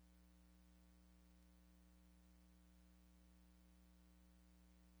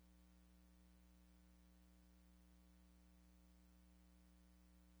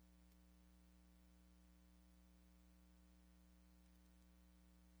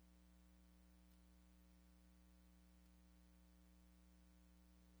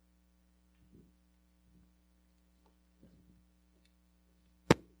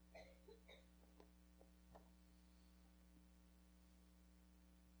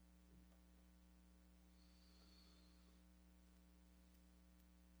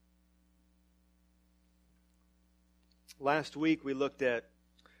Last week we looked at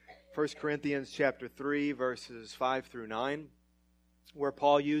 1 Corinthians chapter 3, verses 5 through 9, where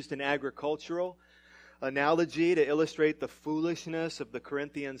Paul used an agricultural analogy to illustrate the foolishness of the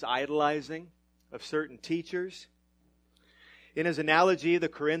Corinthians' idolizing of certain teachers. In his analogy, the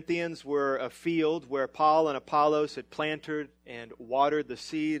Corinthians were a field where Paul and Apollos had planted and watered the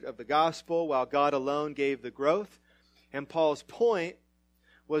seed of the gospel, while God alone gave the growth. And Paul's point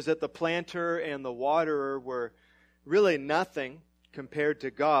was that the planter and the waterer were really nothing compared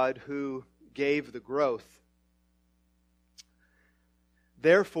to God who gave the growth.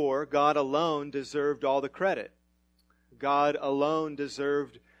 Therefore, God alone deserved all the credit. God alone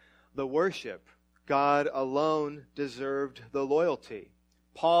deserved the worship. God alone deserved the loyalty.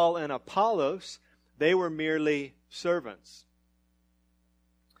 Paul and Apollos, they were merely servants.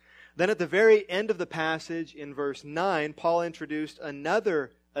 Then at the very end of the passage in verse 9, Paul introduced another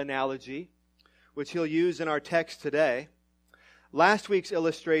analogy, which he'll use in our text today. Last week's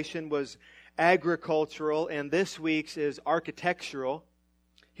illustration was agricultural, and this week's is architectural.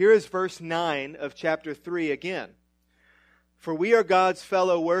 Here is verse 9 of chapter 3 again. For we are God's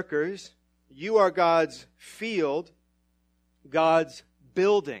fellow workers. You are God's field, God's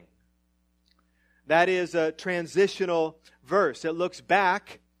building. That is a transitional verse. It looks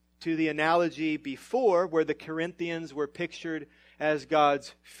back to the analogy before where the Corinthians were pictured as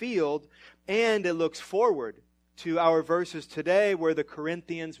God's field, and it looks forward to our verses today where the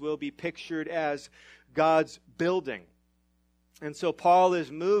Corinthians will be pictured as God's building. And so Paul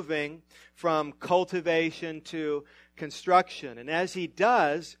is moving from cultivation to construction. And as he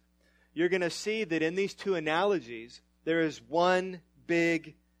does, you're going to see that in these two analogies, there is one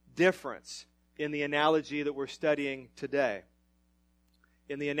big difference in the analogy that we're studying today.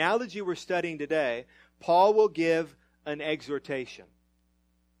 In the analogy we're studying today, Paul will give an exhortation.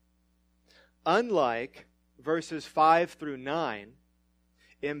 Unlike verses 5 through 9,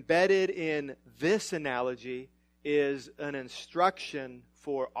 embedded in this analogy is an instruction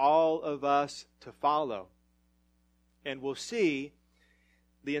for all of us to follow. And we'll see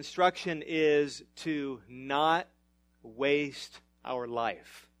the instruction is to not waste our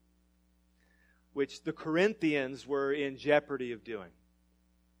life, which the Corinthians were in jeopardy of doing.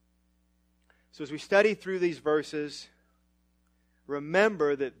 So as we study through these verses,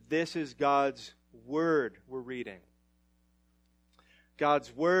 remember that this is God's Word we're reading.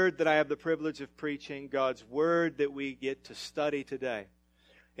 God's Word that I have the privilege of preaching, God's Word that we get to study today.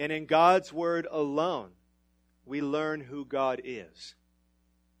 And in God's Word alone, we learn who God is.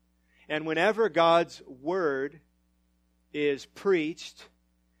 And whenever God's Word is preached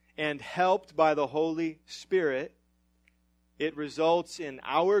and helped by the Holy Spirit, it results in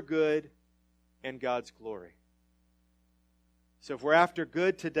our good and God's glory. So if we're after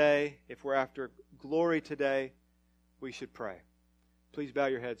good today, if we're after glory today, we should pray. Please bow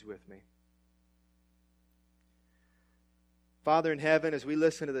your heads with me. Father in heaven, as we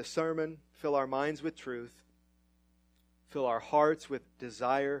listen to this sermon, fill our minds with truth, fill our hearts with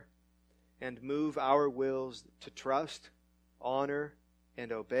desire, and move our wills to trust, honor,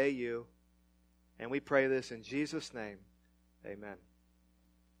 and obey you. And we pray this in Jesus' name. Amen.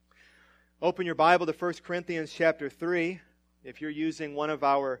 Open your Bible to 1 Corinthians chapter 3. If you're using one of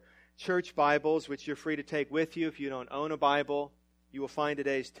our church Bibles, which you're free to take with you if you don't own a Bible, you will find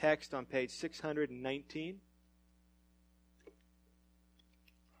today's text on page 619.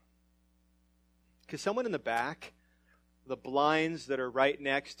 Could someone in the back, the blinds that are right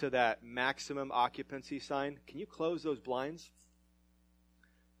next to that maximum occupancy sign, can you close those blinds?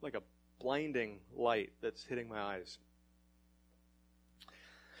 Like a blinding light that's hitting my eyes.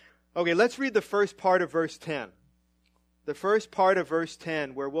 Okay, let's read the first part of verse 10. The first part of verse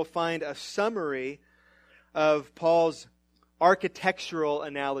 10, where we'll find a summary of Paul's architectural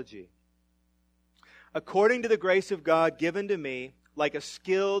analogy. According to the grace of God given to me, like a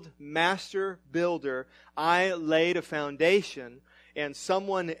skilled master builder, I laid a foundation, and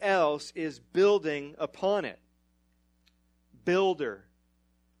someone else is building upon it. Builder,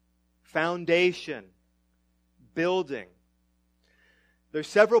 foundation, building. There's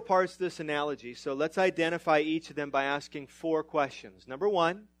several parts to this analogy, so let's identify each of them by asking 4 questions. Number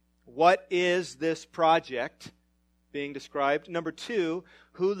 1, what is this project being described? Number 2,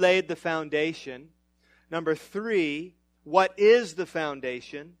 who laid the foundation? Number 3, what is the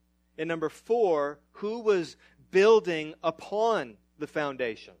foundation? And number 4, who was building upon the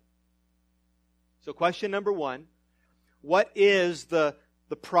foundation? So question number 1, what is the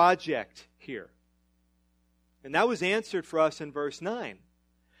project here? And that was answered for us in verse 9,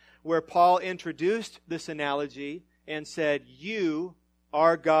 where Paul introduced this analogy and said, you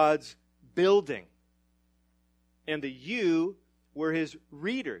are God's building. and the you were his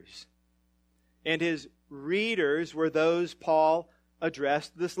readers. And his readers were those Paul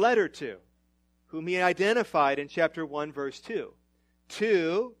addressed this letter to, whom he identified in chapter 1, verse 2.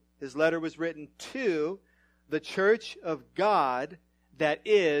 His letter was written to the church of God that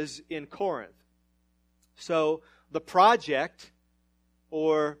is in Corinth. So the project,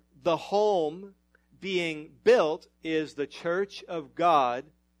 or the home being built, is the church of God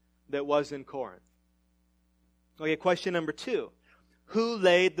that was in Corinth. Okay, question number 2. Who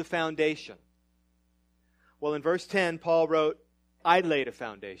laid the foundation? Well, in verse 10, Paul wrote, I laid a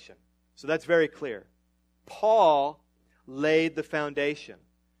foundation. So that's very clear. Paul laid the foundation.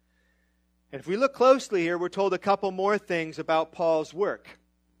 And if we look closely here, we're told a couple more things about Paul's work.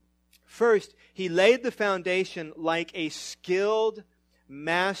 First, he laid the foundation like a skilled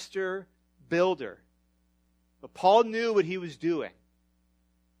master builder. But Paul knew what he was doing.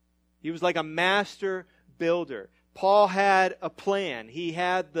 He was like a master builder. Paul had a plan. He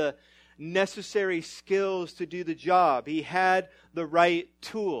had the necessary skills to do the job. He had the right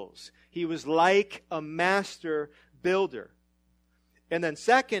tools. He was like a master builder. And then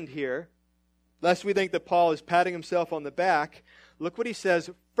second here, lest we think that Paul is patting himself on the back, look what he says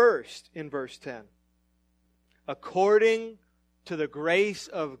first in verse 10. According to the grace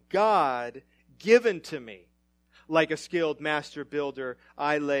of God given to me, like a skilled master builder,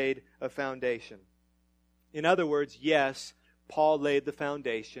 I laid a foundation. In other words, yes, Paul laid the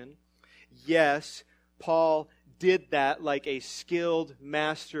foundation. Yes, Paul did that like a skilled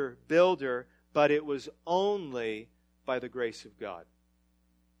master builder, but it was only by the grace of God.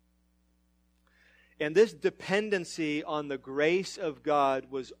 And this dependency on the grace of God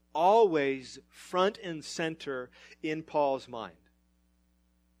was always front and center in Paul's mind.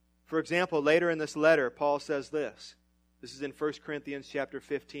 For example, later in this letter, Paul says this. This is in 1 Corinthians chapter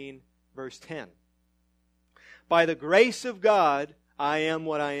 15, verse 10. By the grace of God, I am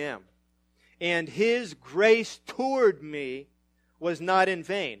what I am. And His grace toward me was not in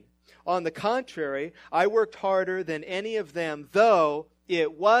vain. On the contrary, I worked harder than any of them, though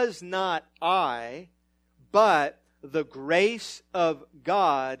it was not I, but the grace of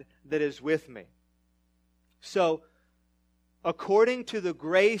God that is with me. So, according to the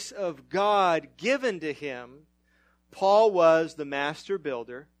grace of God given to him, Paul was the master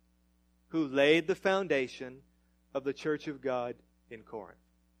builder who laid the foundation of the church of God in Corinth.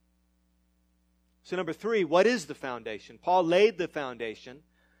 So number 3, what is the foundation? Paul laid the foundation.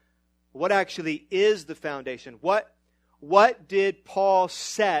 What actually is the foundation? What did Paul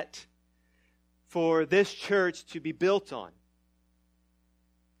set for this church to be built on?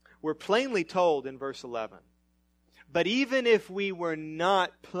 We're plainly told in verse 11. But even if we were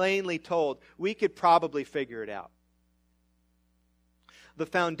not plainly told, we could probably figure it out. The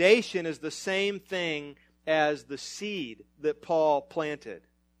foundation is the same thing as the seed that Paul planted.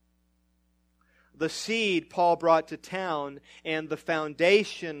 The seed Paul brought to town and the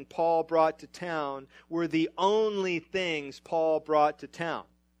foundation Paul brought to town were the only things Paul brought to town.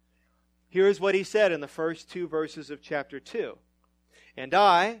 Here's what he said in the first 2 verses of chapter 2. And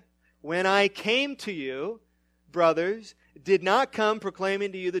I, when I came to you, brothers, did not come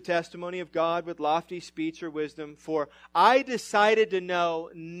proclaiming to you the testimony of God with lofty speech or wisdom, for I decided to know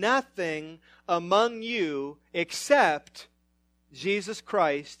nothing among you except Jesus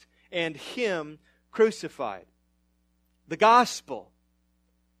Christ and Him crucified. The gospel,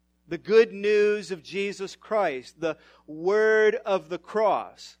 the good news of Jesus Christ, the word of the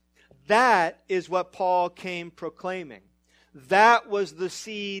cross, that is what Paul came proclaiming. That was the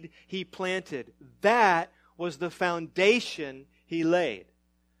seed he planted. That was the foundation he laid.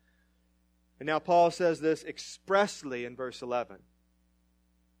 And now Paul says this expressly in verse 11.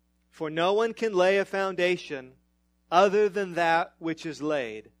 For no one can lay a foundation other than that which is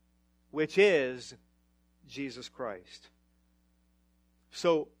laid, which is Jesus Christ.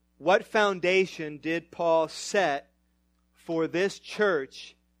 So, what foundation did Paul set for this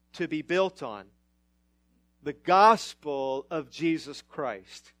church to be built on? The gospel of Jesus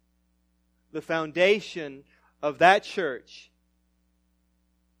Christ. The foundation of that church,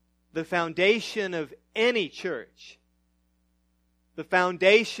 the foundation of any church, the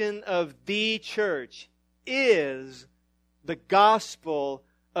foundation of the church is the gospel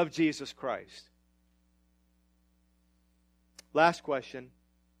of Jesus Christ. Last question,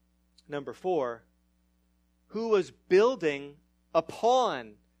 number 4. Who was building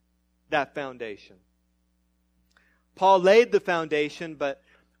upon that foundation? Paul laid the foundation, but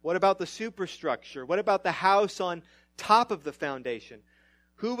what about the superstructure? What about the house on top of the foundation?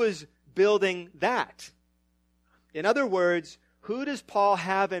 Who was building that? In other words, who does Paul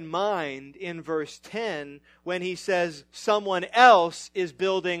have in mind in verse 10 when he says someone else is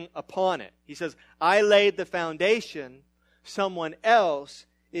building upon it? He says, I laid the foundation, someone else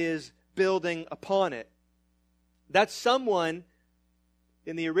is building upon it. That someone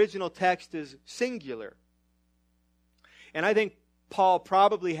in the original text is singular. And I think Paul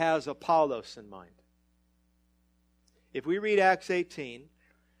probably has Apollos in mind. If we read Acts 18,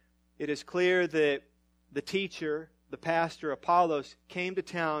 it is clear that the teacher, the pastor, Apollos, came to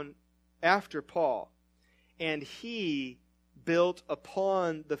town after Paul, and he built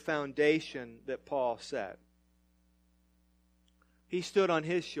upon the foundation that Paul set. He stood on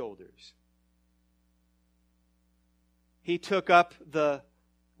his shoulders. He took up the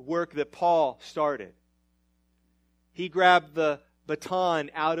work that Paul started. He grabbed the baton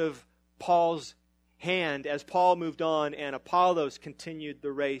out of Paul's hand as Paul moved on and Apollos continued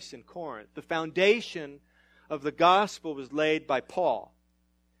the race in Corinth. The foundation of the gospel was laid by Paul.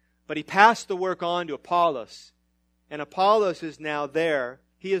 But he passed the work on to Apollos. And Apollos is now there.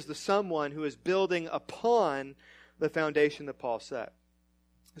 He is the someone who is building upon the foundation that Paul set.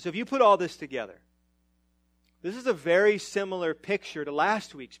 So if you put all this together, this is a very similar picture to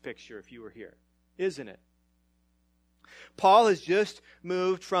last week's picture if you were here, isn't it? Paul has just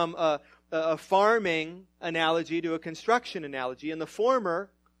moved from a farming analogy to a construction analogy. In the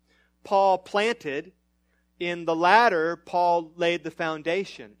former, Paul planted. In the latter, Paul laid the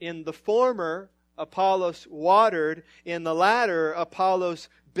foundation. In the former, Apollos watered. In the latter, Apollos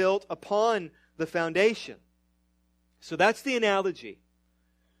built upon the foundation. So that's the analogy.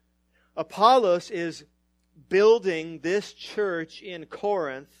 Apollos is building this church in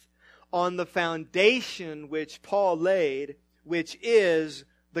Corinth on the foundation which Paul laid, which is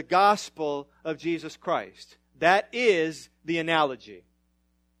the gospel of Jesus Christ. That is the analogy.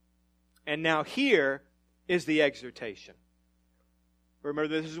 And now here is the exhortation. Remember,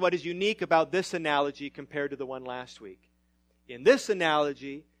 this is what is unique about this analogy compared to the one last week. In this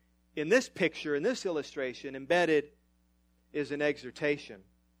analogy, in this picture, in this illustration, embedded is an exhortation.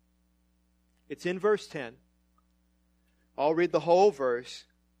 It's in verse 10. I'll read the whole verse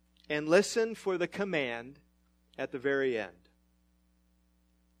and listen for the command at the very end.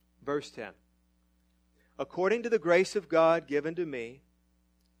 Verse 10. According to the grace of God given to me,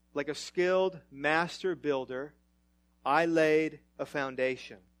 like a skilled master builder, I laid a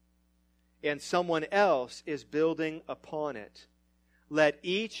foundation, and someone else is building upon it. Let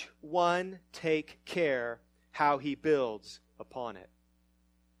each one take care how he builds upon it.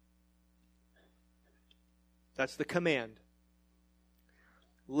 That's the command.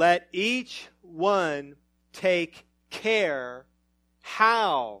 Let each one take care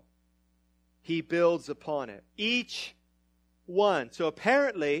how he builds upon it. Each one. So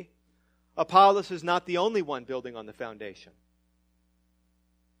apparently, Apollos is not the only one building on the foundation.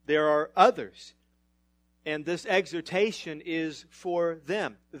 There are others. And this exhortation is for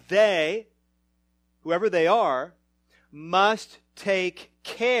them. They, whoever they are, must take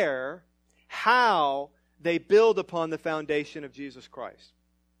care how they build upon the foundation of Jesus Christ.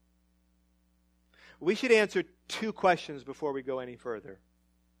 We should answer two questions before we go any further.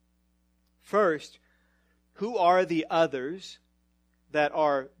 First, who are the others that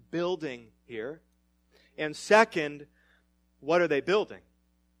are building here? And second, what are they building?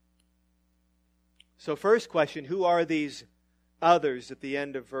 So first question, who are these others at the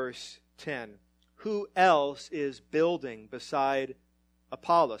end of verse 10? Who else is building beside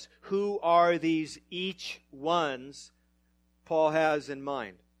Apollos? Who are these each ones Paul has in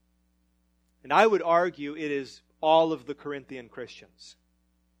mind? And I would argue it is all of the Corinthian Christians.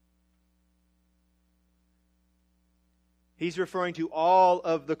 He's referring to all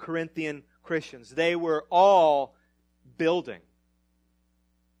of the Corinthian Christians. They were all building.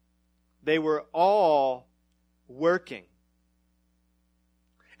 They were all working.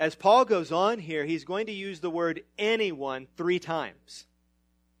 As Paul goes on here, he's going to use the word anyone 3 times.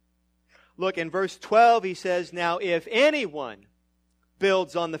 Look, in verse 12 he says, now if anyone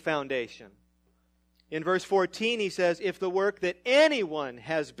builds on the foundation. In verse 14 he says, if the work that anyone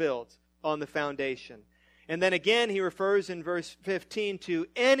has built on the foundation. And then again he refers in verse 15 to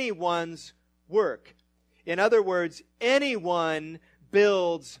anyone's work. In other words, anyone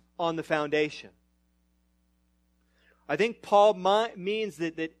builds on the foundation. I think Paul means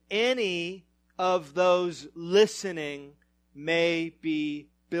that any of those listening may be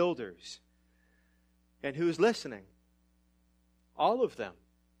builders. And who's listening? All of them.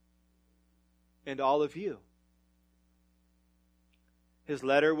 And all of you. His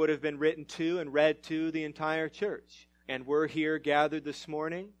letter would have been written to and read to the entire church. And we're here gathered this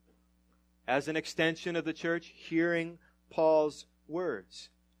morning as an extension of the church, hearing Paul's words.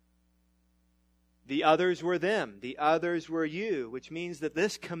 The others were them. The others were you, which means that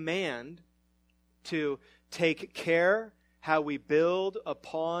this command to take care how we build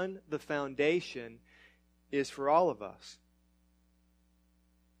upon the foundation is for all of us.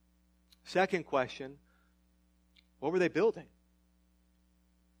 Second question, what were they building?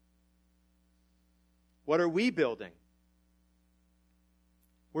 What are we building?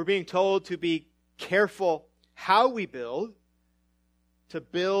 We're being told to be careful how we build, to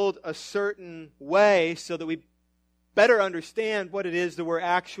build a certain way so that we better understand what it is that we're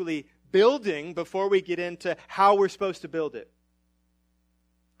actually building before we get into how we're supposed to build it.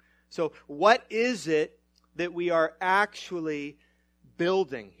 So, what is it that we are actually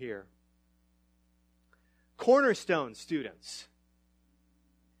building here? Cornerstone students.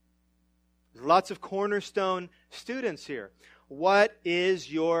 There's lots of Cornerstone students here. What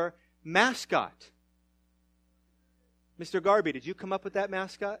is your mascot? Mr. Garby, did you come up with that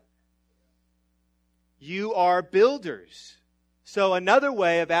mascot? You are builders. So another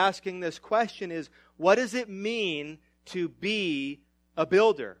way of asking this question is, what does it mean to be a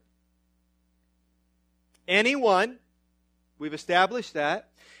builder? Anyone, we've established that,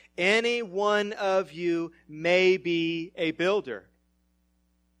 any one of you may be a builder.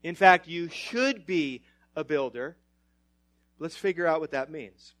 In fact, you should be a builder. Let's figure out what that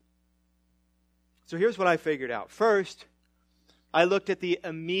means. So here's what I figured out. First, I looked at the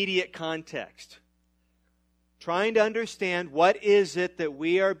immediate context, trying to understand what is it that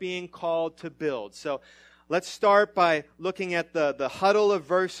we are being called to build. So let's start by looking at the huddle of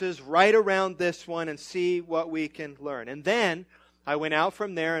verses right around this one and see what we can learn. And then I went out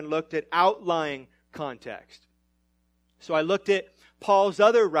from there and looked at outlying context. So I looked at Paul's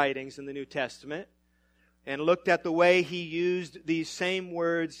other writings in the New Testament and looked at the way he used these same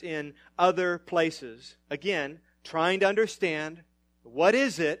words in other places. Again, trying to understand what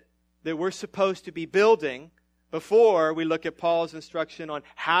is it that we're supposed to be building before we look at Paul's instruction on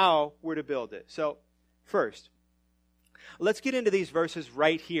how we're to build it. So, first, let's get into these verses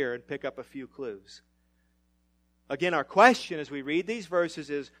right here and pick up a few clues. Again, our question as we read these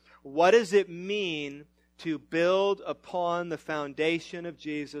verses is, what does it mean to build upon the foundation of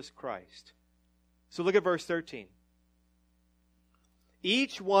Jesus Christ? So look at verse 13.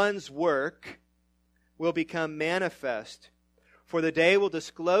 Each one's work will become manifest, for the day will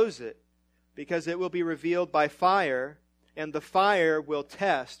disclose it, because it will be revealed by fire, and the fire will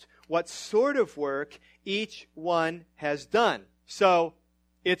test what sort of work each one has done. So,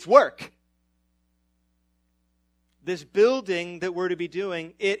 it's work. This building that we're to be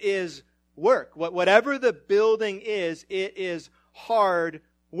doing, it is work. Whatever the building is, it is hard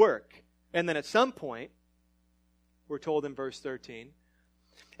work. And then at some point, we're told in verse 13,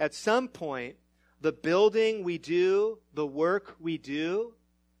 at some point, the building we do, the work we do,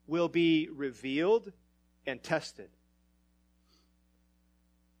 will be revealed and tested.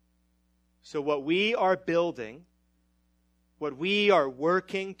 So what we are building, what we are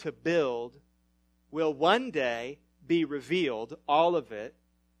working to build, will one day be revealed, all of it,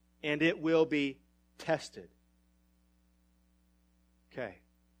 and it will be tested. Okay,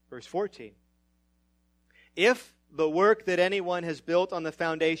 verse 14. If the work that anyone has built on the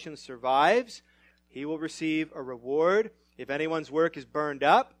foundation survives, he will receive a reward. If anyone's work is burned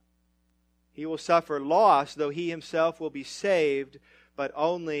up, he will suffer loss, though he himself will be saved, but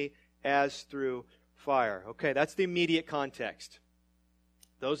only as through fire. Okay, that's the immediate context.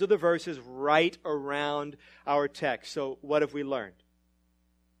 Those are the verses right around our text. So what have we learned?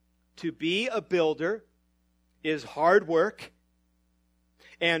 To be a builder is hard work,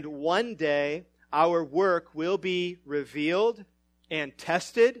 and one day our work will be revealed and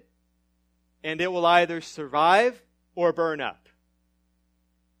tested, and it will either survive or burn up.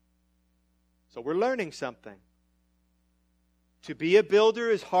 So we're learning something. To be a builder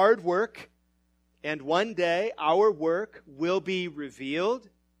is hard work, and one day our work will be revealed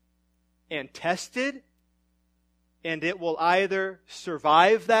and tested, and it will either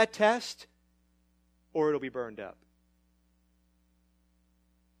survive that test or it'll be burned up.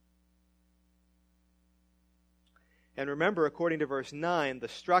 And remember, according to verse 9, the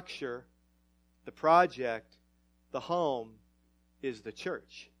structure, the project, the home is the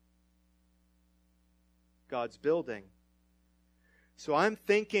church. God's building. So I'm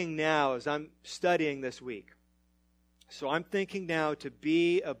thinking now, as I'm studying this week, to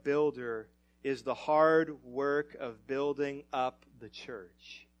be a builder is the hard work of building up the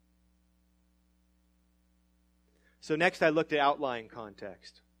church. So next I looked at outlying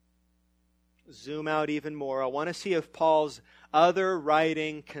context. Zoom out even more. I want to see if Paul's other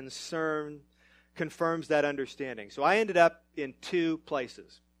writing concern confirms that understanding. So I ended up in two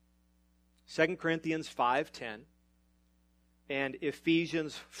places. 2 Corinthians 5:10 and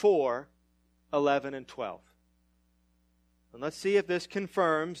Ephesians 4:11 and 12. And let's see if this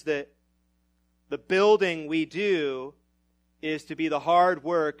confirms that the building we do is to be the hard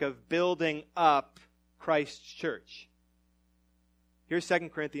work of building up Christ's church. Here's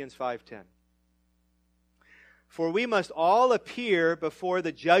 2 Corinthians 5:10. For we must all appear before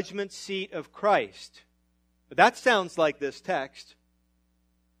the judgment seat of Christ. That sounds like this text.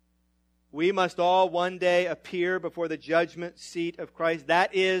 We must all one day appear before the judgment seat of Christ.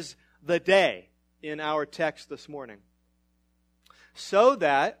 That is the day in our text this morning. So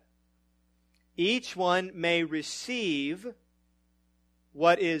that each one may receive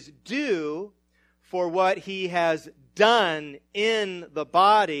what is due for what he has done in the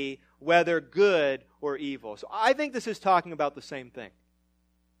body, whether good or evil. So I think this is talking about the same thing.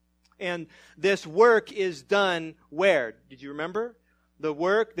 And this work is done where? Did you remember? The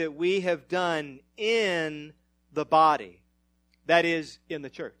work that we have done in the body. That is, in the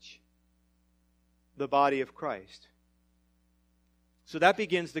church. The body of Christ. So that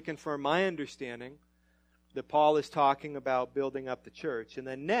begins to confirm my understanding that Paul is talking about building up the church. And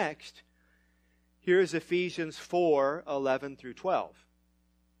then next, here's Ephesians 4:11 through 12.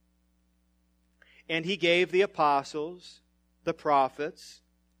 And he gave the apostles, the prophets,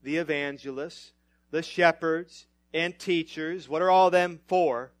 the evangelists, the shepherds, and teachers. What are all them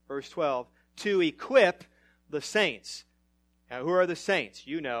for? Verse 12. To equip the saints. Now, who are the saints?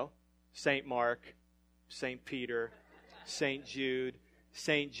 You know. St. Mark, St. Peter, St. Jude,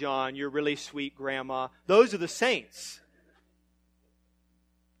 St. John, your really sweet grandma. Those are the saints.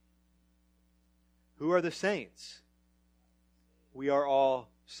 Who are the saints? We are all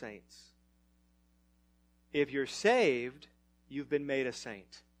saints. If you're saved, you've been made a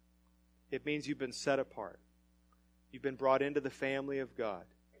saint. It means you've been set apart. You've been brought into the family of God.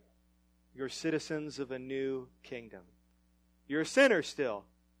 You're citizens of a new kingdom. You're a sinner still,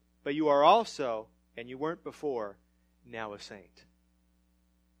 but you are also, and you weren't before, now a saint.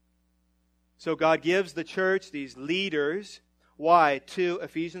 So God gives the church these leaders. Why? To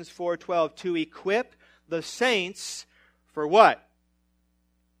Ephesians 4:12, to equip the saints for what?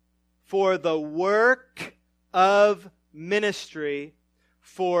 For the work of ministry,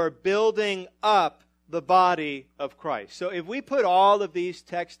 for building up the body of Christ. So if we put all of these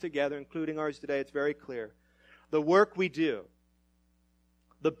texts together, including ours today, it's very clear. The work we do,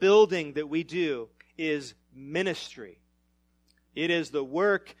 the building that we do is ministry. It is the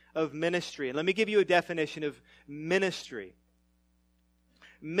work of ministry. And let me give you a definition of ministry.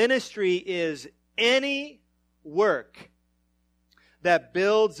 Ministry is any work that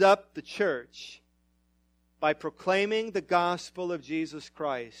builds up the church by proclaiming the gospel of Jesus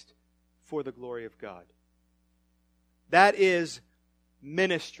Christ for the glory of God. That is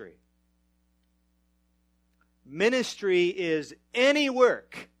ministry. Ministry is any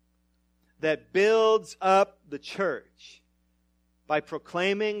work that builds up the church by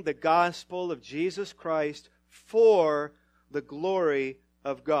proclaiming the gospel of Jesus Christ for the glory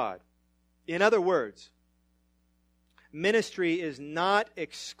of God. In other words, ministry is not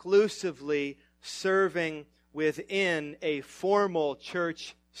exclusively serving within a formal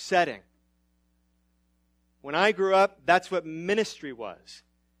church setting. When I grew up, that's what ministry was.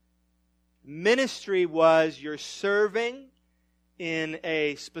 Ministry was you're serving in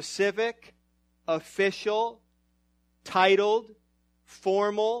a specific, official, titled,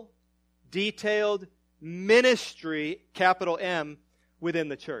 formal, detailed ministry, capital M, within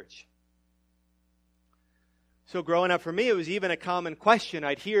the church. So growing up for me, it was even a common question.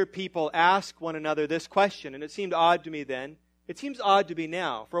 I'd hear people ask one another this question, and it seemed odd to me then. It seems odd to me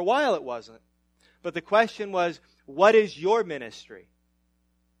now. For a while it wasn't. But the question was, what is your ministry?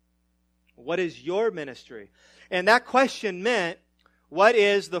 What is your ministry? And that question meant, what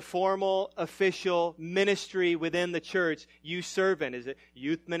is the formal, official ministry within the church you serve in? Is it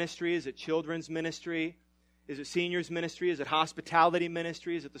youth ministry? Is it children's ministry? Is it seniors ministry? Is it hospitality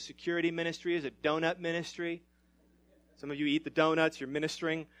ministry? Is it the security ministry? Is it donut ministry? Some of you eat the donuts, you're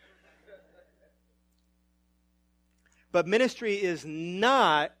ministering. But ministry is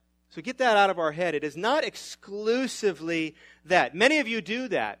not, so get that out of our head, it is not exclusively that. Many of you do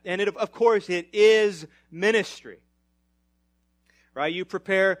that, and of course it is ministry. Right? You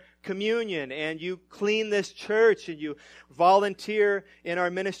prepare communion and you clean this church and you volunteer in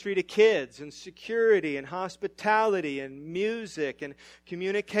our ministry to kids and security and hospitality and music and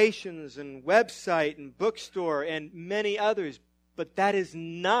communications and website and bookstore and many others. But that is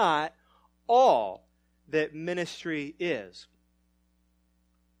not all that ministry is.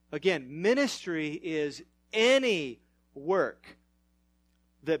 Again, ministry is any work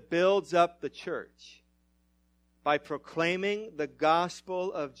that builds up the church by proclaiming the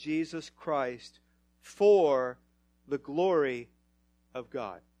gospel of Jesus Christ for the glory of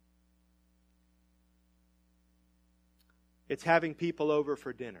God. It's having people over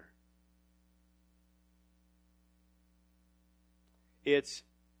for dinner. It's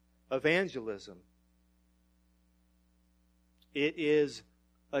evangelism. It is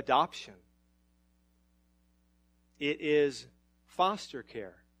adoption. It is foster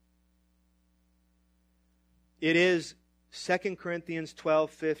care. It is 2 Corinthians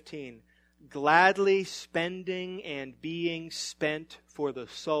 12:15, gladly spending and being spent for the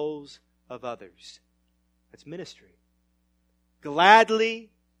souls of others. That's ministry.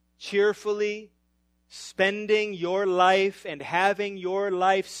 Gladly, cheerfully spending your life and having your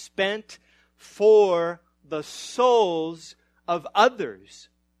life spent for the souls of others.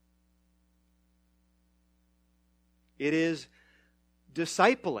 It is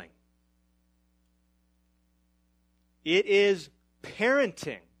discipling. It is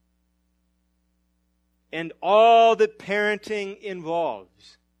parenting. And all that parenting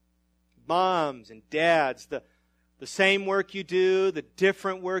involves. Moms and dads, the same work you do, the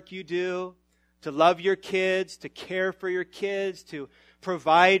different work you do, to love your kids, to care for your kids, to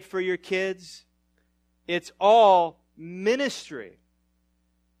provide for your kids. It's all ministry.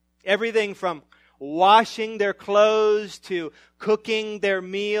 Everything from washing their clothes, to cooking their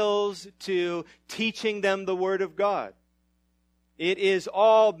meals, to teaching them the Word of God. It is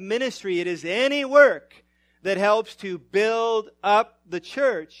all ministry. It is any work that helps to build up the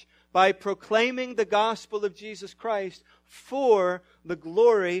church by proclaiming the gospel of Jesus Christ for the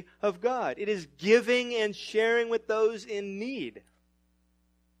glory of God. It is giving and sharing with those in need.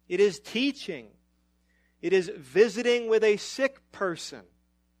 It is teaching. It is visiting with a sick person.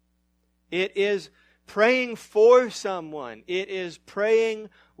 It is praying for someone. It is praying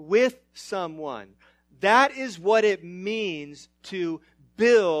with someone. That is what it means to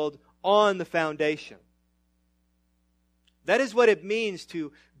build on the foundation. That is what it means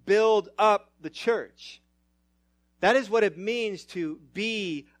to build up the church. That is what it means to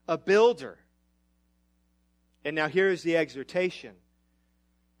be a builder. And now here's the exhortation.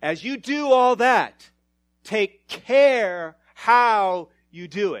 As you do all that, take care how you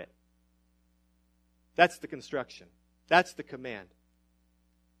do it. That's the construction. That's the command.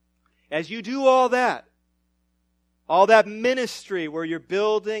 As you do all that ministry where you're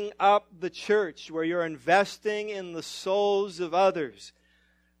building up the church, where you're investing in the souls of others,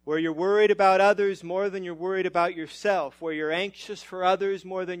 where you're worried about others more than you're worried about yourself, where you're anxious for others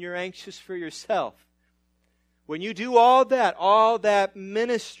more than you're anxious for yourself. When you do all that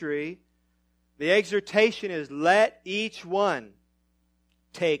ministry, the exhortation is let each one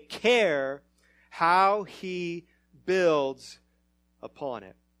take care how he builds upon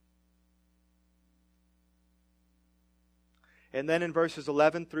it. And then in verses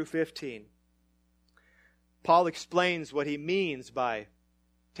 11 through 15, Paul explains what he means by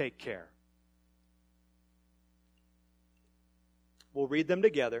take care. We'll read them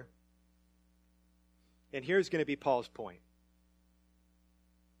together. And here's going to be Paul's point.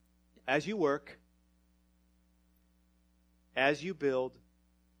 As you work, as you build,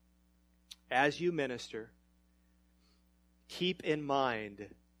 as you minister, keep in mind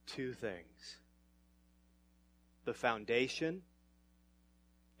two things: the foundation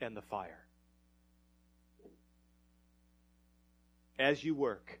and the fire. As you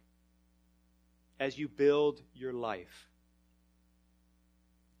work, as you build your life,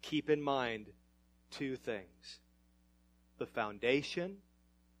 keep in mind two things: the foundation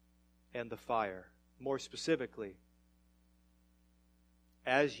and the fire. More specifically,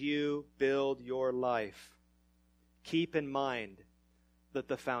 as you build your life, keep in mind that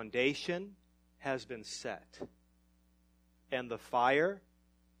the foundation has been set and the fire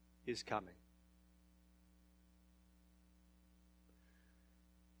is coming.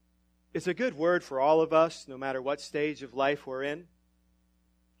 It's a good word for all of us, no matter what stage of life we're in.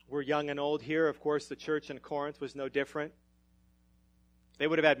 We're young and old here. Of course, the church in Corinth was no different. They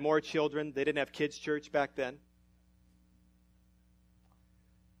would have had more children. They didn't have kids' church back then.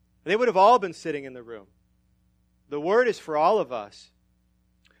 They would have all been sitting in the room. The word is for all of us.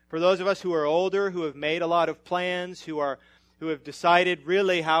 For those of us who are older, who have made a lot of plans, who have decided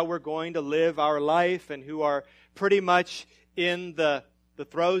really how we're going to live our life, and who are pretty much in the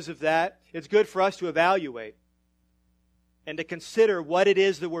throes of that, it's good for us to evaluate and to consider what it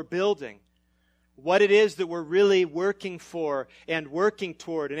is that we're building, what it is that we're really working for and working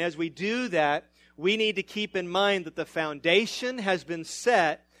toward. And as we do that, we need to keep in mind that the foundation has been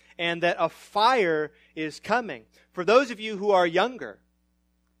set and that a fire is coming. For those of you who are younger,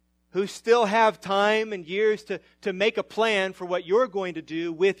 who still have time and years to make a plan for what you're going to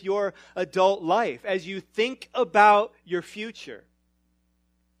do with your adult life, as you think about your future,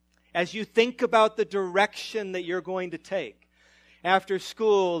 as you think about the direction that you're going to take after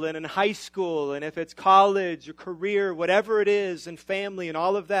school and in high school, and if it's college or career, whatever it is, and family and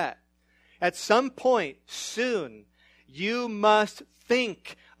all of that, at some point soon, you must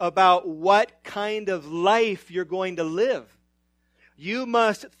think about what kind of life you're going to live. You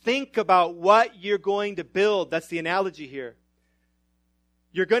must think about what you're going to build. That's the analogy here.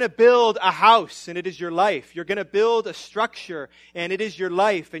 You're going to build a house, and it is your life. You're going to build a structure, and it is your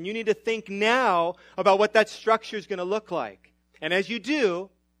life. And you need to think now about what that structure is going to look like. And as you do,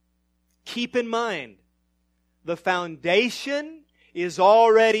 keep in mind, the foundation is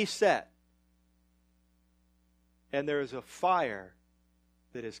already set. And there is a fire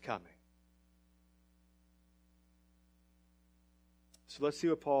that is coming. So let's see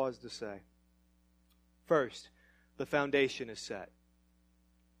what Paul has to say. First, the foundation is set.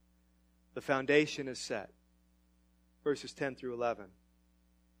 The foundation is set. Verses 10 through 11.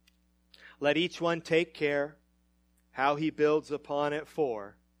 Let each one take care how he builds upon it,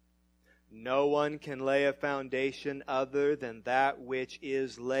 for no one can lay a foundation other than that which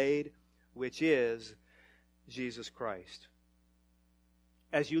is laid, which is Jesus Christ.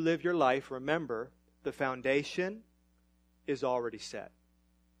 As you live your life, remember, the foundation is already set.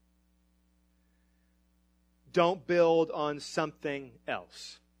 Don't build on something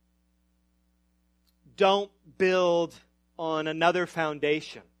else. Don't build on another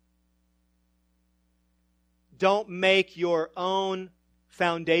foundation. Don't make your own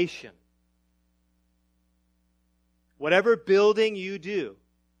foundation. Whatever building you do,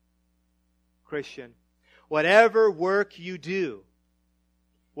 Christian, whatever work you do,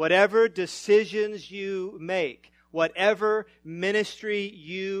 whatever decisions you make, whatever ministry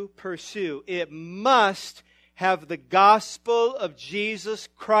you pursue, it must have the gospel of Jesus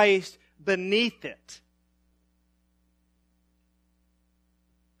Christ beneath it.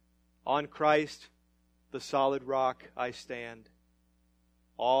 On Christ, the solid rock, I stand.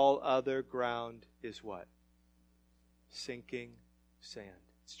 All other ground is what? Sinking sand.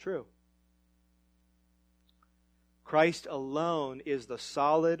 It's true. Christ alone is the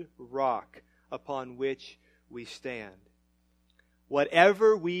solid rock upon which we stand.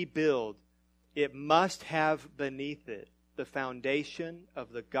 Whatever we build, it must have beneath it the foundation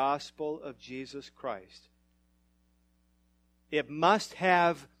of the gospel of Jesus Christ. It must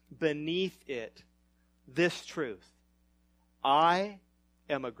have beneath it this truth: I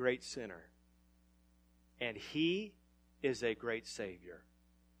am a great sinner, and He is a great Savior.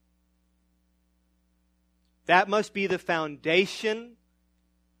 That must be the foundation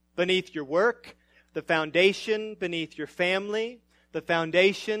beneath your work, the foundation beneath your family, the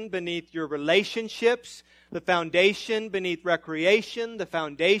foundation beneath your relationships, the foundation beneath recreation, the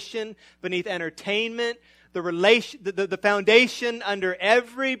foundation beneath entertainment, the foundation under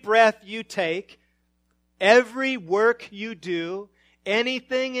every breath you take, every work you do,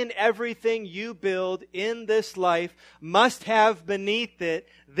 anything and everything you build in this life must have beneath it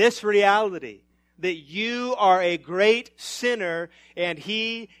this reality: that you are a great sinner and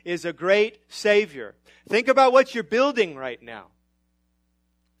He is a great Savior. Think about what you're building right now.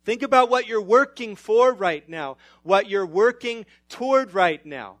 Think about what you're working for right now, what you're working toward right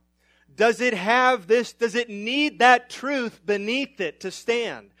now. Does it have this? Does it need that truth beneath it to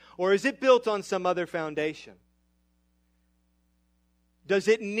stand? Or is it built on some other foundation? Does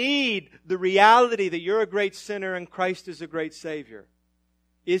it need the reality that you're a great sinner and Christ is a great Savior?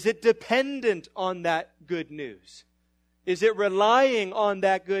 Is it dependent on that good news? Is it relying on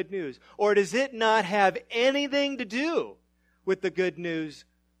that good news? Or does it not have anything to do with the good news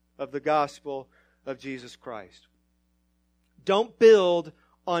of the gospel of Jesus Christ? Don't build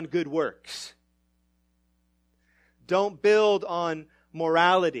on good works. Don't build on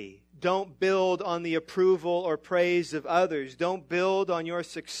morality. Don't build on the approval or praise of others. Don't build on your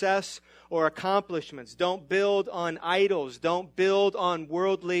success or accomplishments. Don't build on idols. Don't build on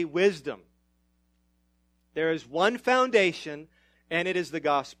worldly wisdom. There is one foundation, and it is the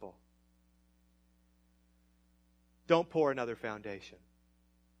gospel. Don't pour another foundation.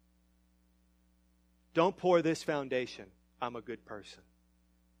 Don't pour this foundation: I'm a good person.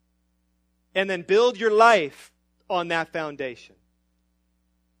 And then build your life on that foundation.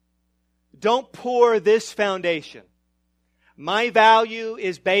 Don't pour this foundation: my value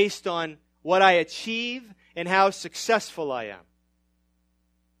is based on what I achieve and how successful I am.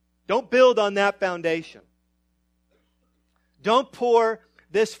 Don't build on that foundation. Don't pour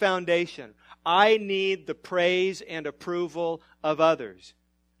this foundation, I need the praise and approval of others.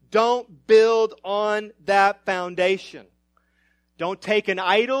 Don't build on that foundation. Don't take an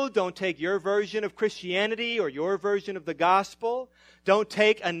idol. Don't take your version of Christianity or your version of the gospel. Don't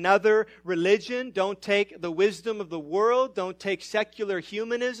take another religion. Don't take the wisdom of the world. Don't take secular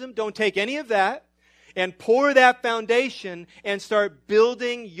humanism. Don't take any of that and pour that foundation and start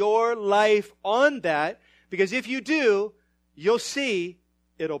building your life on that. Because if you do, you'll see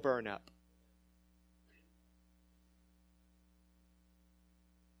it'll burn up.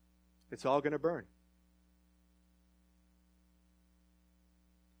 It's all going to burn.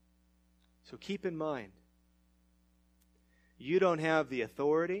 So keep in mind, you don't have the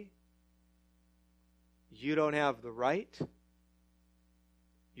authority, you don't have the right,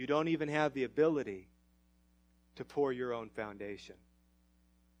 you don't even have the ability to pour your own foundation.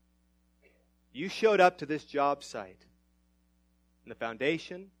 You showed up to this job site, and the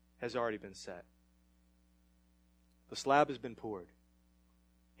foundation has already been set. The slab has been poured,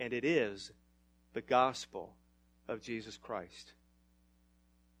 and it is the gospel of Jesus Christ.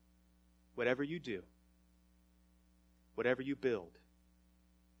 Whatever you do, whatever you build,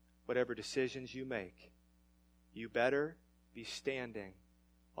 whatever decisions you make, you better be standing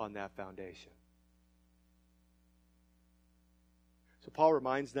on that foundation. So Paul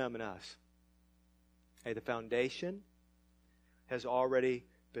reminds them and us, hey, the foundation has already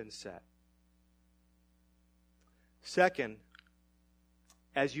been set. Second,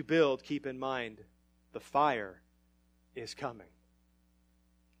 as you build, keep in mind the fire is coming.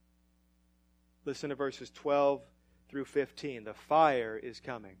 Listen to verses 12 through 15. The fire is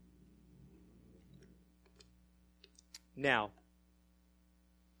coming. Now,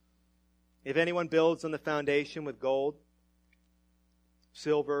 if anyone builds on the foundation with gold,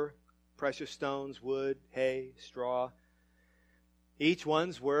 silver, precious stones, wood, hay, straw, each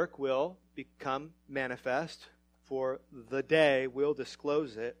one's work will become manifest, for the day will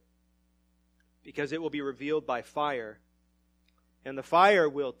disclose it, because it will be revealed by fire. And the fire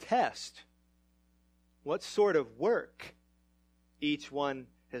will test what sort of work each one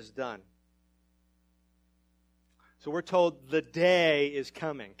has done. So we're told the day is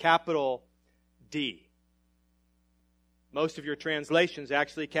coming. Capital D. Most of your translations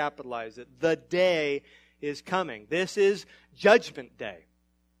actually capitalize it. The day is coming. This is Judgment Day.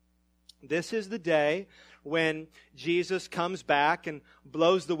 This is the day when Jesus comes back and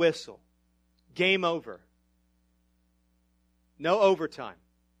blows the whistle. Game over. No overtime.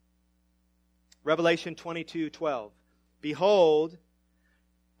 Revelation 22:12. Behold,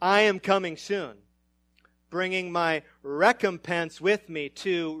 I am coming soon, bringing my recompense with me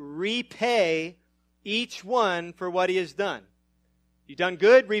to repay each one for what he has done. You've done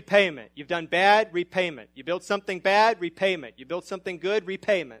good, repayment. You've done bad, repayment. You built something bad, repayment. You built something good,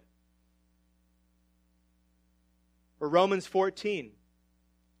 repayment. Or Romans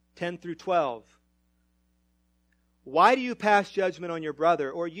 14:10 through 12. Why do you pass judgment on your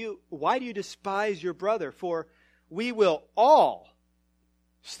brother? Or why do you despise your brother? For we will all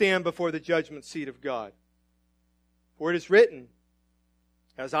stand before the judgment seat of God. For it is written,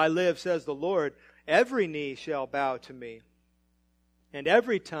 as I live, says the Lord, every knee shall bow to me, and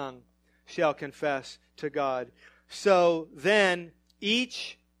every tongue shall confess to God. So then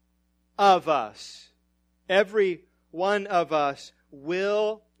each of us, every one of us,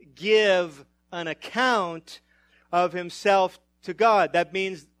 will give an account of himself to God. That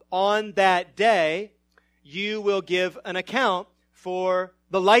means on that day, you will give an account for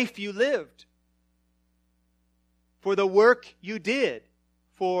the life you lived, for the work you did,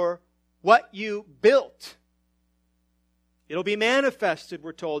 for what you built. It'll be manifested,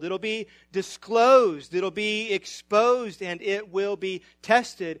 we're told. It'll be disclosed. It'll be exposed, and it will be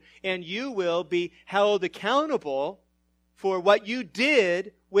tested, and you will be held accountable for what you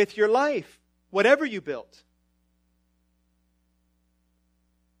did with your life, whatever you built.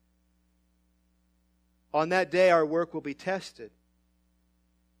 On that day, our work will be tested.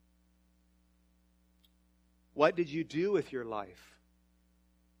 What did you do with your life?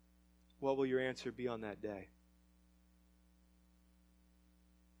 What will your answer be on that day?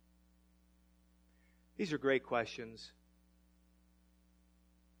 These are great questions.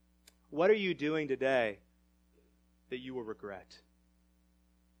 What are you doing today that you will regret?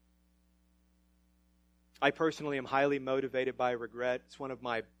 I personally am highly motivated by regret. It's one of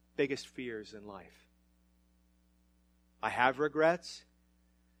my biggest fears in life. I have regrets.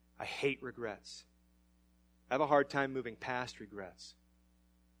 I hate regrets. I have a hard time moving past regrets.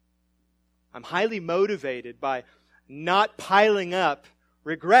 I'm highly motivated by not piling up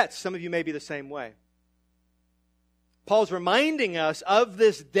regrets. Some of you may be the same way. Paul's reminding us of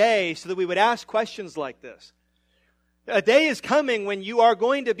this day so that we would ask questions like this. A day is coming when you are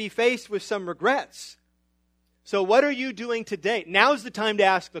going to be faced with some regrets. So what are you doing today? Now's the time to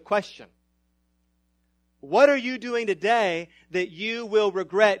ask the question. What are you doing today that you will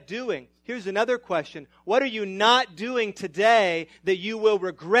regret doing? Here's another question. What are you not doing today that you will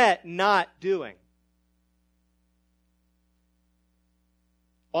regret not doing?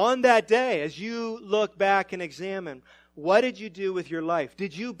 On that day, as you look back and examine, what did you do with your life?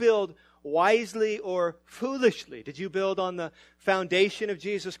 Did you build wisely or foolishly? Did you build on the foundation of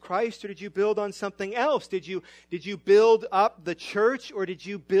Jesus Christ, or did you build on something else? Did you build up the church, or did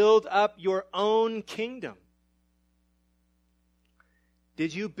you build up your own kingdom?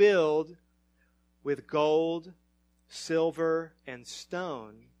 Did you build with gold, silver, and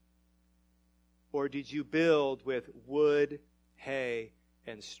stone, or did you build with wood, hay,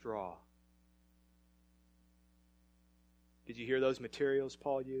 and straw? Did you hear those materials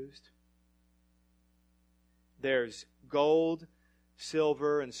Paul used? There's gold,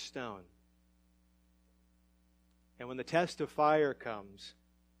 silver, and stone. And when the test of fire comes,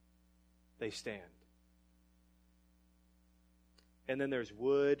 they stand. And then there's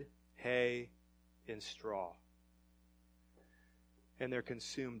wood, hay, and straw. And they're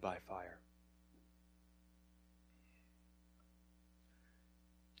consumed by fire.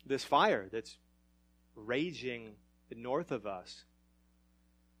 This fire that's raging north of us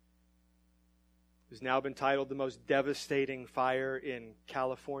has now been titled the most devastating fire in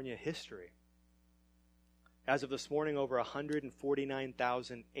California history. As of this morning, over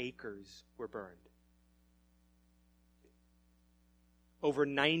 149,000 acres were burned. Over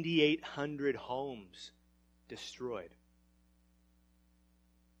 9,800 homes destroyed.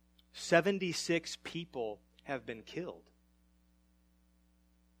 76 people have been killed.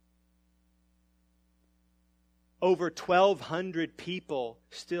 Over 1,200 people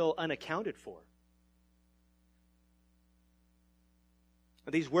still unaccounted for.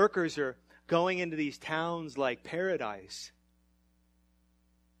 These workers are going into these towns like Paradise.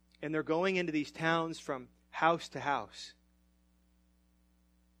 And they're going into these towns from house to house.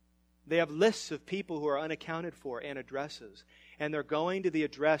 They have lists of people who are unaccounted for and addresses. And they're going to the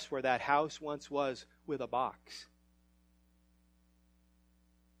address where that house once was with a box.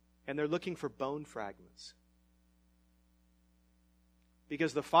 And they're looking for bone fragments.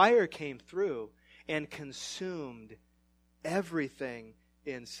 Because the fire came through and consumed everything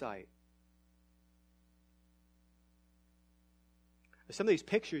in sight. Some of these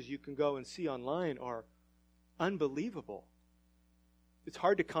pictures you can go and see online are unbelievable. It's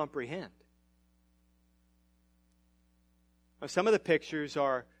hard to comprehend. Now, some of the pictures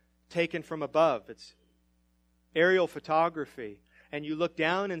are taken from above. It's aerial photography. And you look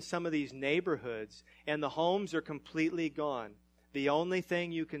down in some of these neighborhoods and the homes are completely gone. The only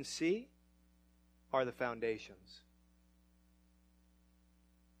thing you can see are the foundations.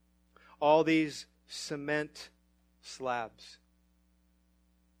 All these cement slabs.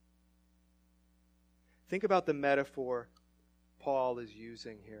 Think about the metaphor Paul is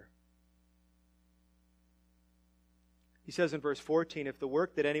using here. He says in verse 14, if the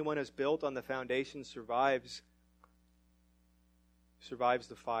work that anyone has built on the foundation survives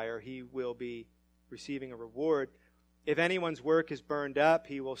the fire, he will be receiving a reward. If anyone's work is burned up,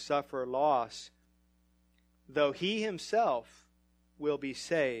 he will suffer loss, though he himself will be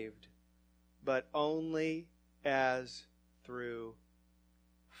saved, but only as through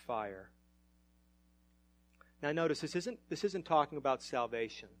fire. Now notice, this isn't talking about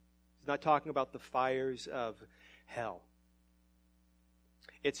salvation. It's not talking about the fires of hell.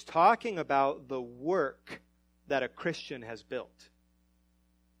 It's talking about the work that a Christian has built.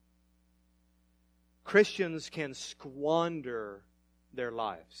 Christians can squander their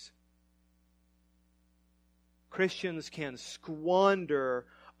lives. Christians can squander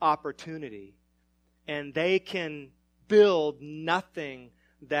opportunity, and they can build nothing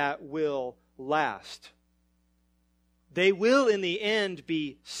that will last. They will in the end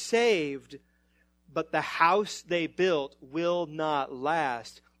be saved, but the house they built will not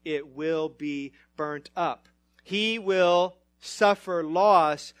last. It will be burnt up. He will suffer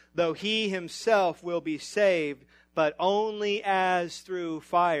loss, though he himself will be saved, but only as through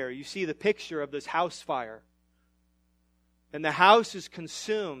fire. You see the picture of this house fire. And the house is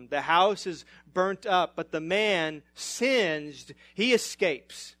consumed. The house is burnt up. But the man, singed, he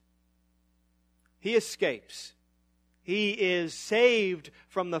escapes. He escapes. He is saved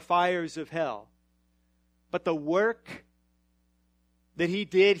from the fires of hell. But the work that he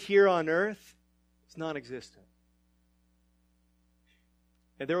did here on earth is non-existent.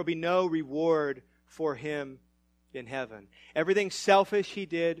 And there will be no reward for him in heaven. Everything selfish he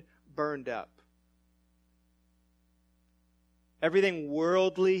did burned up. Everything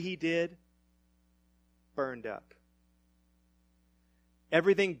worldly he did burned up.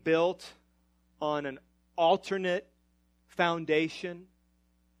 Everything built on an alternate foundation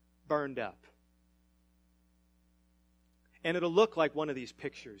burned up. And it'll look like one of these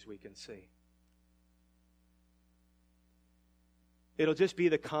pictures we can see. It'll just be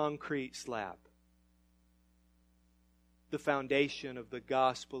the concrete slab. The foundation of the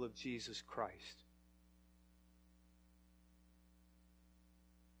gospel of Jesus Christ.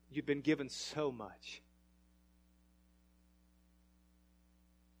 You've been given so much.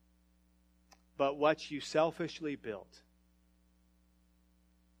 But what you selfishly built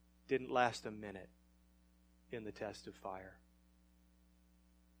didn't last a minute in the test of fire.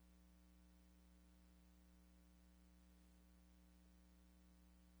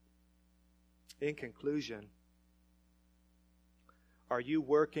 In conclusion, are you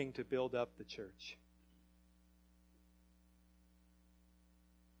working to build up the church?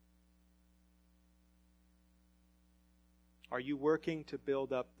 Are you working to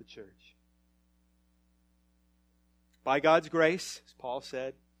build up the church? By God's grace, as Paul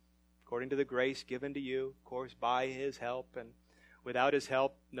said, according to the grace given to you, of course, by His help, and without His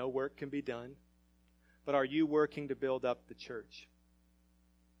help, no work can be done. But are you working to build up the church?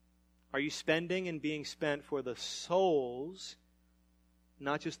 Are you spending and being spent for the souls,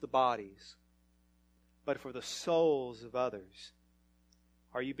 not just the bodies, but for the souls of others?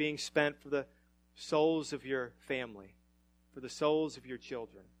 Are you being spent for the souls of your family, for the souls of your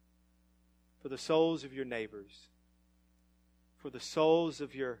children, for the souls of your neighbors, for the souls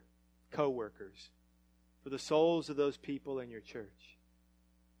of your co-workers, for the souls of those people in your church?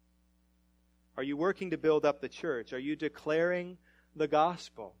 Are you working to build up the church? Are you declaring the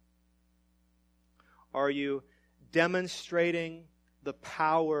gospel? Are you demonstrating the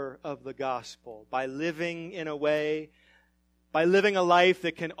power of the gospel by living in a way, by living a life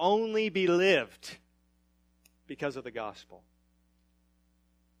that can only be lived because of the gospel?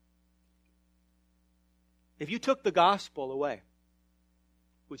 If you took the gospel away,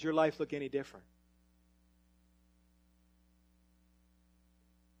 would your life look any different?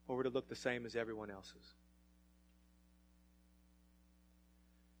 Or would it look the same as everyone else's?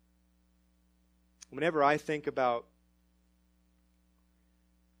 Whenever I think about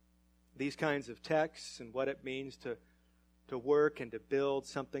these kinds of texts and what it means to work and to build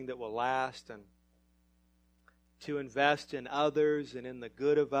something that will last and to invest in others and in the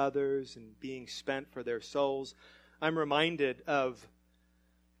good of others and being spent for their souls, I'm reminded of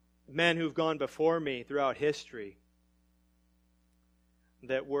men who've gone before me throughout history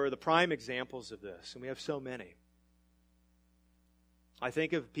that were the prime examples of this, and we have so many. I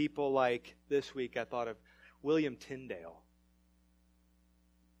think of people like, this week I thought of William Tyndale.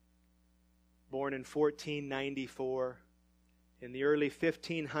 Born in 1494, in the early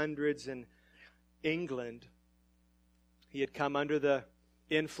 1500s in England. He had come under the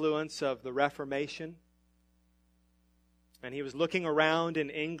influence of the Reformation. And he was looking around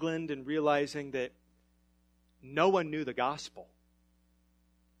in England and realizing that no one knew the gospel.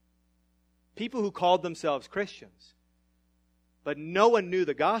 People who called themselves Christians. But no one knew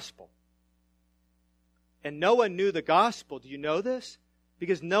the gospel. And no one knew the gospel. Do you know this?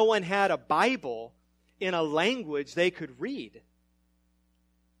 Because no one had a Bible in a language they could read.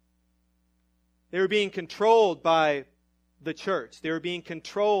 They were being controlled by the church. They were being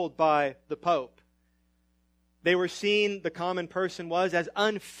controlled by the Pope. They were seen, the common person was, as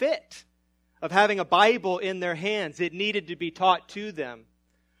unfit of having a Bible in their hands. It needed to be taught to them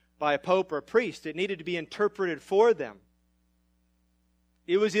by a pope or a priest. It needed to be interpreted for them.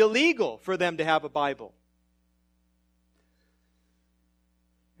 It was illegal for them to have a Bible.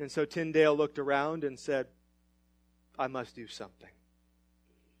 And so Tyndale looked around and said, I must do something.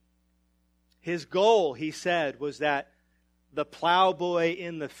 His goal, he said, was that the plowboy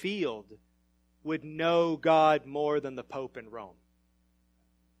in the field would know God more than the Pope in Rome.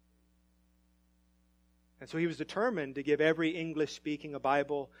 And so he was determined to give every English-speaking a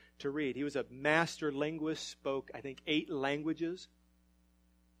Bible to read. He was a master linguist, spoke, I think, 8 languages.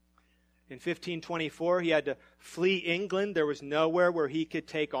 In 1524, he had to flee England. There was nowhere where he could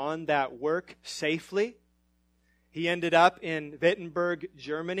take on that work safely. He ended up in Wittenberg,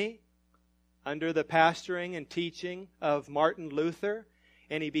 Germany, under the pastoring and teaching of Martin Luther,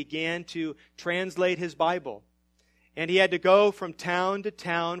 and he began to translate his Bible. And he had to go from town to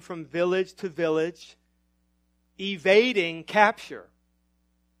town, from village to village, evading capture.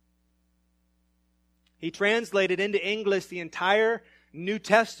 He translated into English the entire New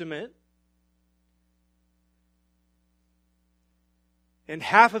Testament. and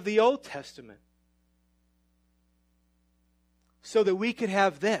half of the Old Testament so that we could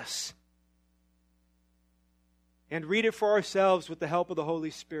have this and read it for ourselves with the help of the Holy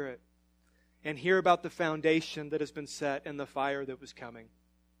Spirit and hear about the foundation that has been set and the fire that was coming.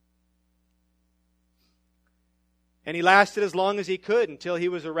 And he lasted as long as he could until he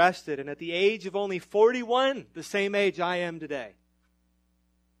was arrested. And at the age of only 41, the same age I am today,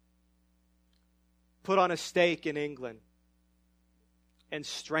 put on a stake in England and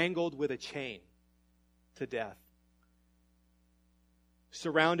strangled with a chain to death,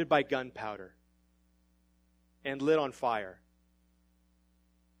 surrounded by gunpowder and lit on fire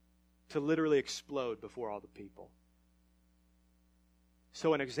to literally explode before all the people.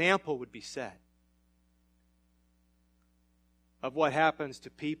 So an example would be set of what happens to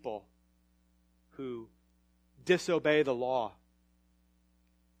people who disobey the law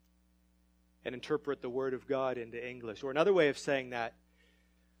and interpret the Word of God into English. Or another way of saying that,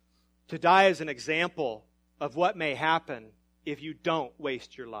 to die is an example of what may happen if you don't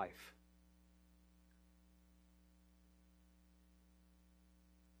waste your life.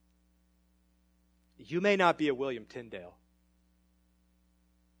 You may not be a William Tyndale.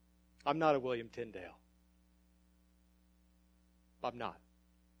 I'm not a William Tyndale. I'm not.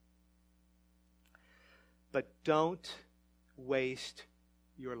 But don't waste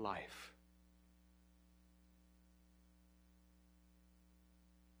your life.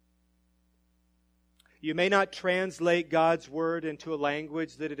 You may not translate God's Word into a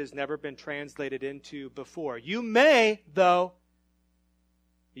language that it has never been translated into before. You may, though.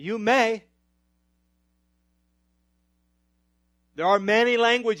 You may. There are many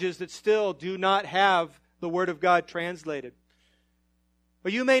languages that still do not have the Word of God translated.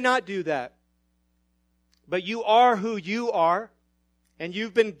 But you may not do that. But you are who you are, and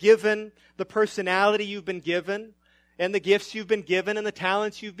you've been given the personality you've been given, and the gifts you've been given, and the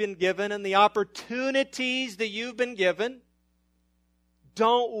talents you've been given, and the opportunities that you've been given.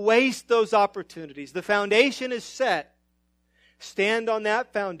 Don't waste those opportunities. The foundation is set. Stand on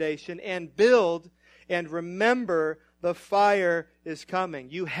that foundation and build, and remember the fire is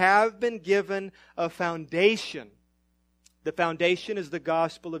coming. You have been given a foundation. The foundation is the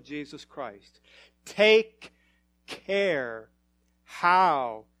gospel of Jesus Christ. Take care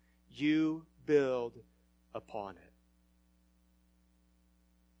how you build upon it.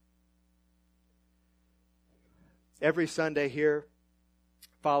 Every Sunday here,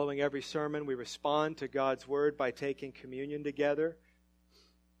 following every sermon, we respond to God's Word by taking communion together.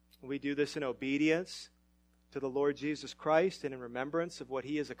 We do this in obedience to the Lord Jesus Christ and in remembrance of what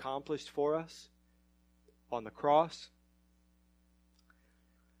He has accomplished for us on the cross.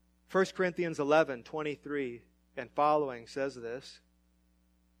 1 Corinthians 11:23 and following says this: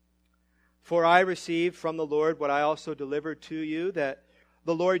 For I received from the Lord what I also delivered to you, that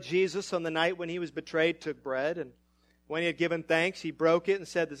the Lord Jesus, on the night when He was betrayed, took bread, and when He had given thanks, He broke it and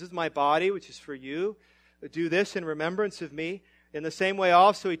said, This is my body, which is for you. Do this in remembrance of me. In the same way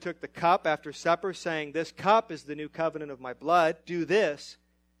also He took the cup after supper, saying, This cup is the new covenant of my blood. Do this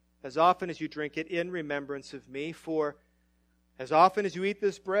as often as you drink it in remembrance of me. For as often as you eat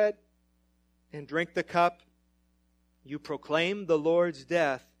this bread and drink the cup, you proclaim the Lord's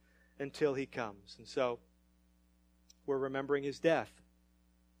death until He comes. And so, we're remembering His death.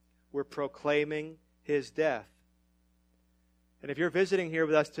 We're proclaiming His death. And if you're visiting here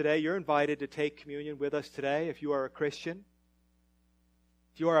with us today, you're invited to take communion with us today if you are a Christian.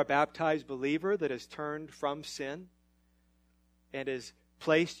 If you are a baptized believer that has turned from sin and has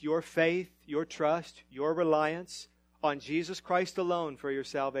placed your faith, your trust, your reliance on Jesus Christ alone for your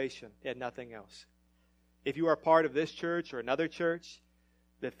salvation and nothing else. If you are part of this church or another church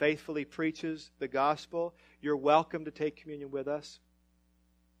that faithfully preaches the gospel, you're welcome to take communion with us.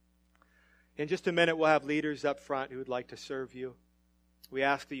 In just a minute, we'll have leaders up front who would like to serve you. We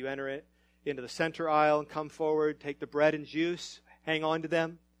ask that you enter it into the center aisle and come forward, take the bread and juice, hang on to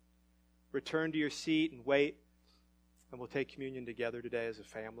them, return to your seat and wait, and we'll take communion together today as a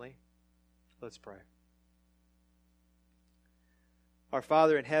family. Let's pray. Our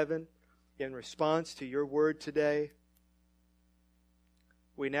Father in heaven, in response to your word today,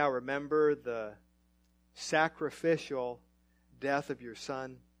 we now remember the sacrificial death of your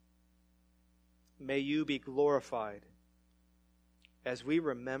Son. May you be glorified as we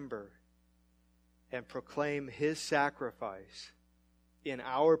remember and proclaim His sacrifice in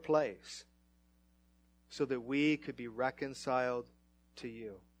our place so that we could be reconciled to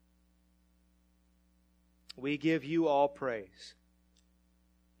you. We give you all praise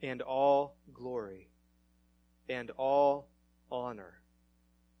and all glory and all honor.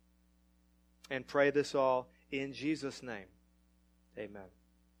 And pray this all in Jesus' name. Amen.